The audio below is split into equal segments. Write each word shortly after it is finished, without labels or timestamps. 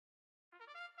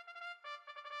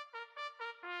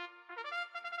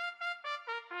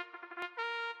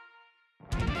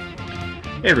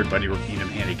Hey everybody, Rick Needham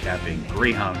handicapping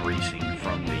greyhound racing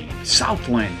from the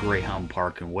Southland Greyhound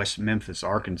Park in West Memphis,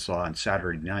 Arkansas on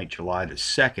Saturday night, July the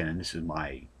 2nd. And this is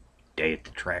my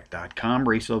dayatthetrack.com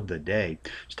race of the day.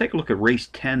 Let's take a look at race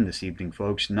 10 this evening,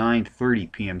 folks.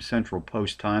 9:30 p.m. Central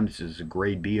Post Time. This is a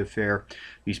grade B affair.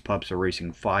 These pups are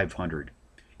racing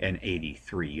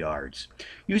 583 yards.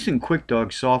 Using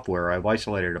QuickDog software, I've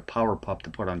isolated a power pup to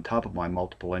put on top of my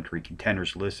multiple entry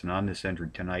contenders list, and on this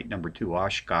entry tonight, number 2,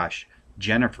 Oshkosh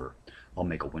Jennifer. I'll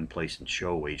make a win, place, and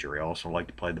show wager. I also like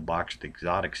to play the boxed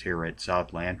exotics here at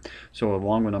Southland. So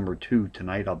along with number 2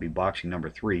 tonight, I'll be boxing number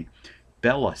 3,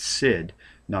 Bella Sid,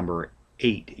 number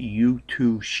 8,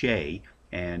 U2 Shay,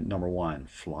 and number 1,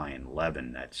 Flying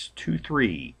 11. That's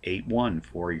 2381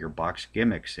 for your box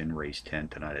gimmicks in race 10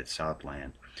 tonight at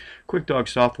Southland. QuickDog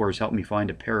software has helped me find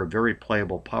a pair of very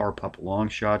playable power pup long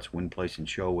shots, win, place, and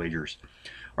show wagers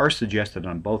are suggested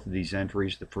on both of these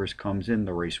entries. The first comes in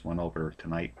the race 1 opener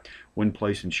tonight. Win,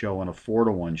 place, and show on a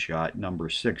 4-to-1 shot, number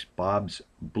 6, Bob's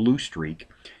Blue Streak.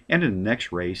 And in the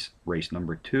next race, race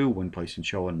number 2, win, place, and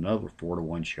show on another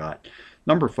 4-to-1 shot,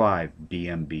 number 5,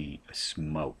 BMB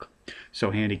Smoke.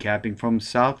 So handicapping from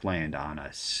Southland on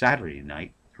a Saturday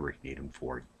night, Rick Needham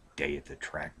for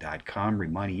dayatthetrack.com,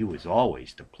 reminding you as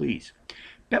always to please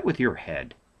bet with your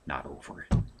head, not over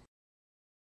it.